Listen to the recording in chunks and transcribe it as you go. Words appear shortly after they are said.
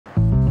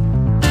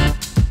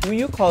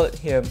You call it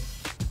here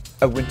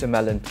a winter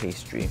melon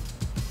pastry.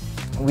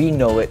 We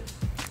know it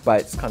by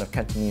its kind of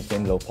Cantonese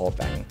name, lo po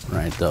bang.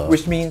 Right,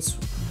 which means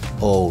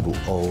old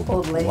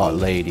lady.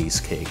 lady's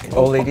cake.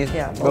 Old ladies?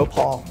 Yeah, lo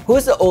po.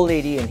 Who's the old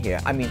lady in here?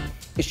 I mean,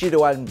 is she the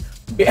one?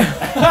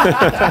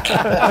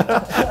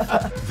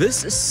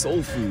 This is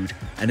Tso'l Food,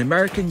 an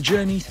American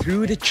journey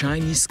through the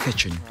Chinese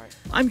kitchen.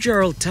 I'm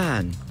Gerald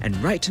Tan, and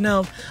right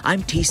now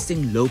I'm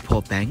tasting lo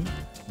po bang,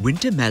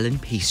 winter melon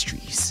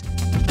pastries.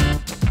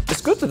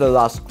 It's good to the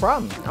last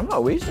crumb. I'm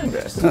not wasting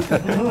this.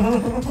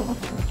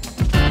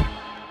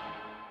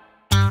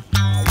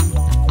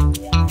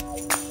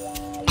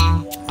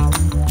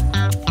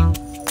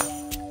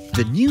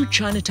 The new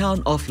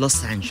Chinatown of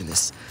Los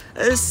Angeles,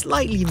 a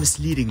slightly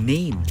misleading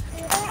name.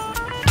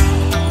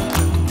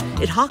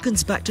 It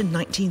harkens back to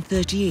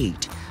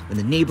 1938, when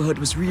the neighborhood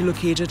was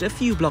relocated a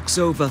few blocks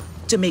over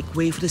to make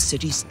way for the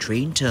city's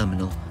train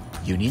terminal,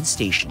 Union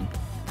Station.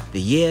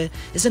 The year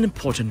is an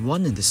important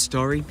one in this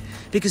story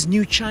because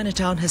New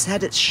Chinatown has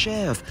had its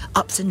share of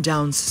ups and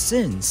downs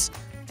since,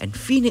 and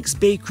Phoenix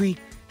Bakery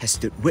has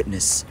stood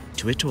witness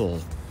to it all.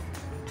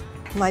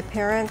 My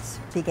parents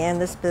began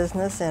this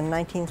business in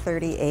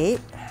 1938,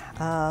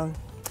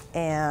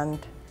 and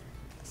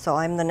so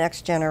I'm the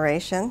next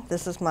generation.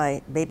 This is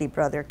my baby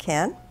brother,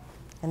 Ken,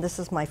 and this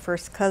is my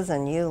first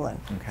cousin, Yulin.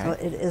 Okay. So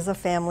it is a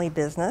family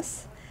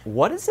business.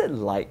 What is it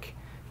like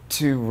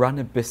to run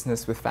a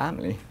business with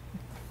family?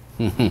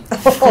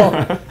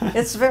 Oh,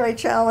 it's very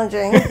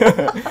challenging.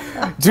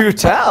 Do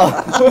tell!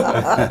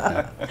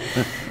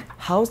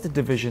 How's the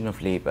division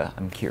of labor?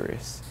 I'm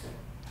curious.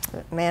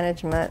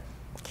 Management,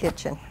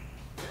 kitchen.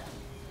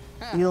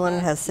 Yulin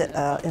has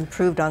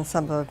improved on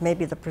some of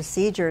maybe the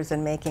procedures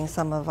in making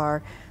some of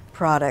our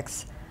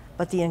products,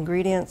 but the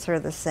ingredients are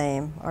the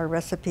same. Our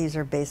recipes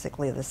are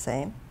basically the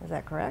same. Is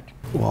that correct?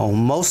 Well,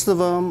 most of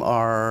them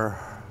are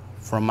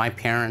from my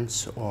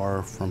parents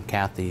or from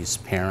Kathy's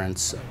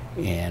parents,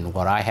 and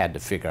what I had to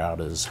figure out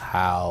is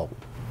how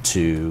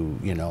to,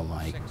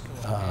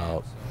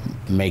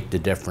 make the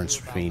difference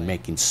between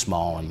making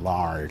small and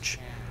large,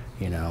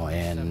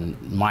 and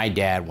my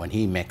dad, when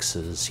he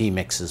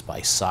mixes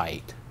by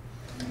sight.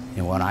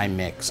 And when I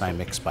mix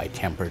by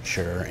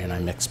temperature and I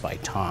mix by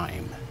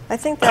time. I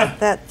think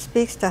that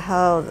speaks to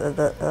how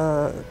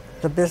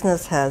the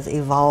business has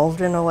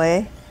evolved in a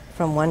way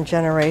from one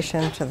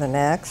generation to the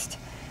next.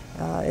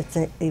 It's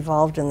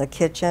evolved in the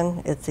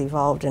kitchen, it's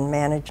evolved in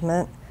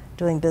management.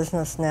 Doing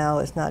business now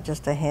is not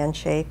just a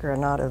handshake or a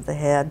nod of the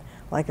head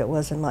like it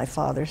was in my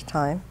father's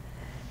time.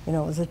 It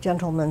was a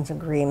gentleman's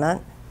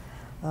agreement.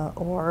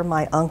 Or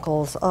my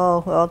uncle's,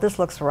 oh, well, this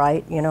looks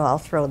right, I'll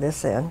throw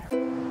this in.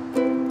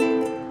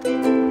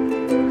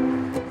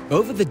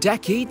 Over the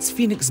decades,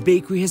 Phoenix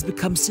Bakery has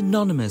become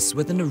synonymous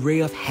with an array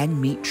of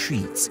handmade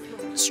treats.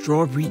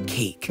 Strawberry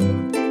cake,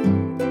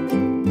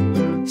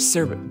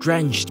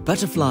 syrup-drenched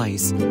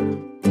butterflies,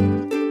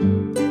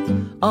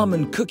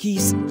 almond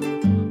cookies,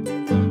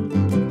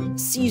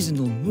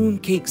 seasonal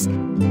mooncakes,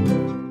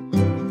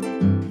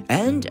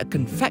 and a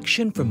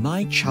confection from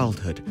my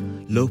childhood,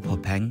 lo po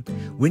bang,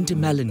 winter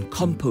melon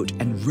compote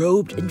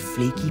enrobed in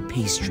flaky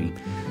pastry.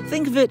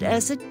 Think of it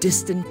as a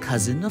distant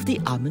cousin of the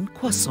almond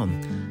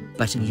croissant,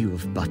 but in lieu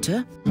of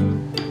butter.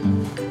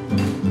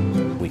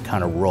 We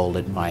kind of rolled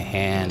it by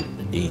hand,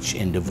 each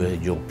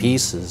individual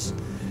pieces,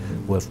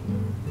 with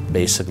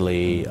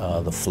basically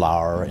the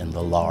flour and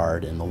the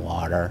lard and the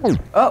water.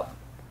 Oh!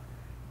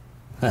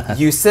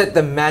 You said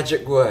the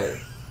magic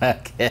word.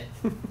 Okay.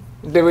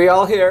 Did we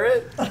all hear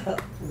it?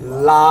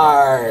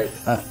 Lard.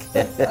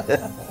 Okay.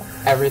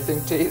 Everything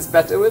tastes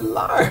better with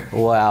lard.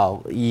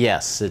 Well,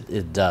 yes,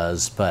 it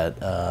does, but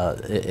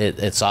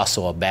it's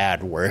also a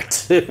bad word,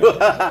 too.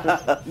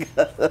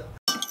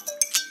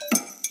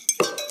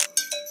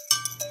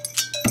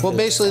 Well,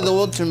 basically, the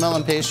winter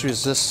melon pastry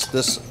is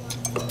this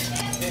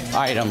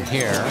item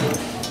here,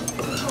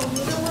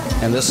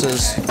 and this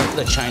is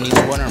the Chinese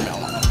winter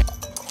melon.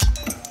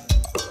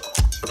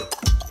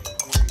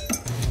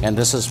 And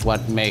this is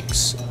what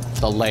makes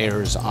the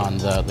layers on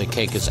the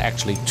cake. Is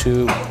actually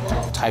two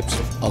types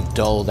of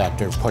dough that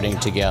they're putting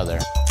together.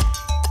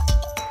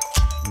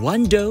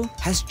 One dough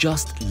has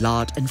just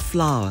lard and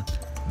flour.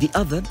 The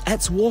other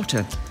adds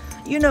water.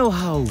 You know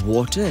how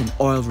water and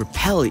oil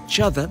repel each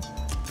other?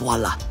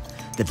 Voila!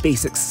 The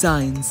basic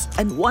science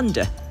and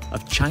wonder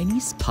of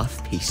Chinese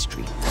puff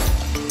pastry.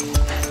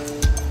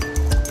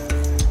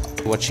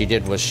 What she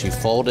did was she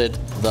folded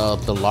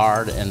the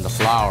lard and the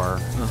flour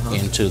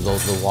into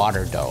the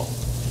water dough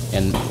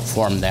and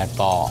formed that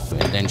ball.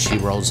 And then she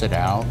rolls it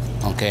out.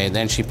 Okay,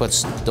 then she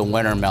puts the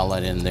winter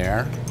melon in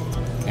there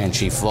and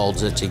she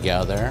folds it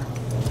together.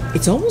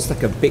 It's almost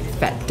like a big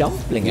fat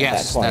dumpling at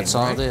that point. Yes, that's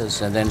all it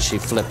is. And then she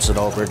flips it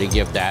over to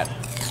give that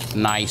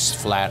nice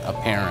flat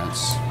appearance.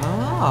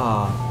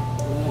 Ah.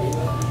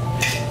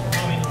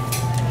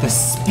 The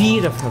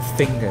speed of her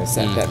fingers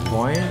at that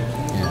point,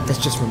 that's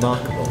just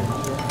remarkable.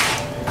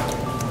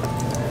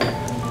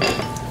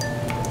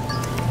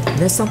 And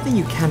there's something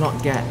you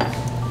cannot get.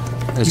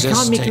 You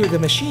can't make it with a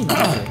machine,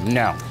 can you?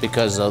 No,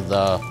 because of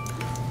the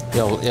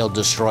it'll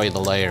destroy the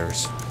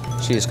layers.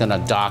 She's gonna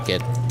dock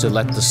it to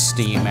let the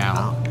steam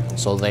out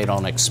so they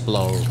don't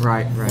explode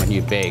when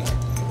you bake.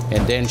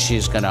 And then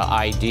she's gonna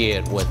ID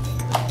it with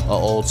an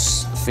old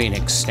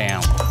Phoenix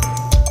stamp.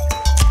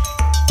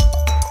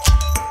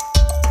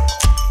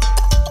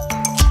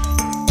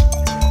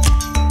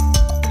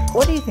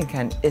 What do you think,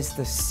 Ken, is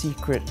the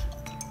secret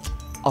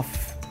of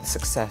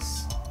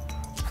success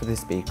for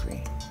this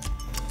bakery?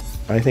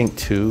 I think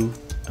two,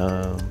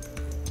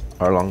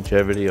 our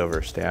longevity of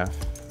our staff.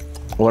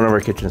 One of our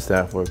kitchen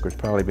staff workers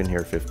probably been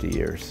here 50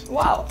 years.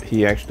 Wow.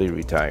 He actually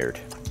retired.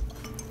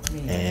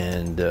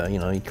 And, you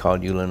know, he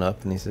called Yulin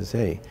up and he says,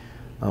 hey,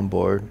 I'm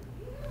bored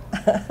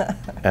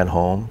at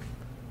home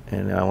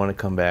and I want to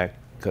come back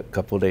a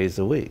couple days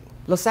a week.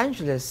 Los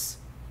Angeles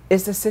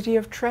is the city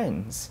of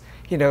trends.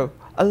 You know,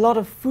 a lot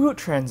of food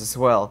trends as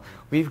well.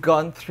 We've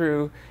gone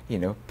through, you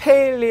know,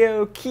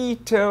 paleo,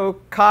 keto,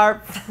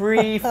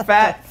 carb-free,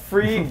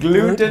 fat-free,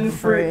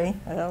 gluten-free.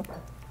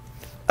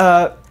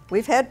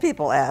 We've had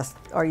people ask,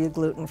 are you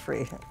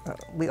gluten-free?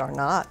 We are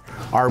not.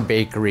 Our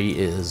bakery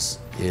is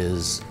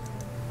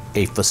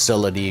a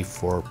facility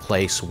for a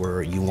place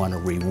where you want to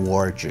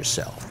reward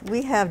yourself.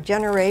 We have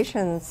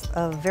generations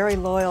of very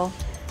loyal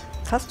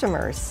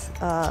customers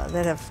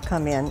that have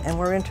come in, and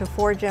we're into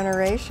 4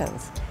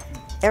 generations.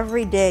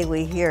 Every day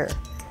we hear,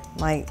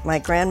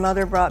 my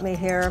grandmother brought me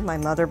here, my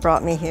mother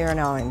brought me here,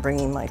 now I'm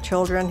bringing my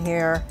children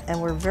here,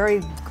 and we're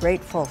very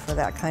grateful for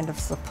that kind of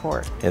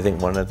support. I think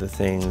one of the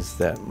things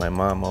that my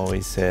mom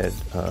always said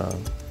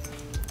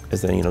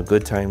is that, you know,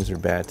 good times or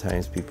bad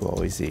times, people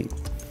always eat,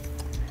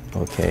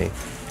 okay?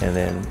 And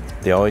then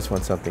they always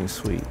want something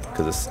sweet,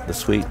 because the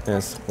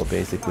sweetness will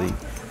basically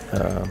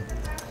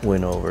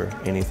win over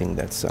anything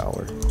that's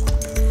sour.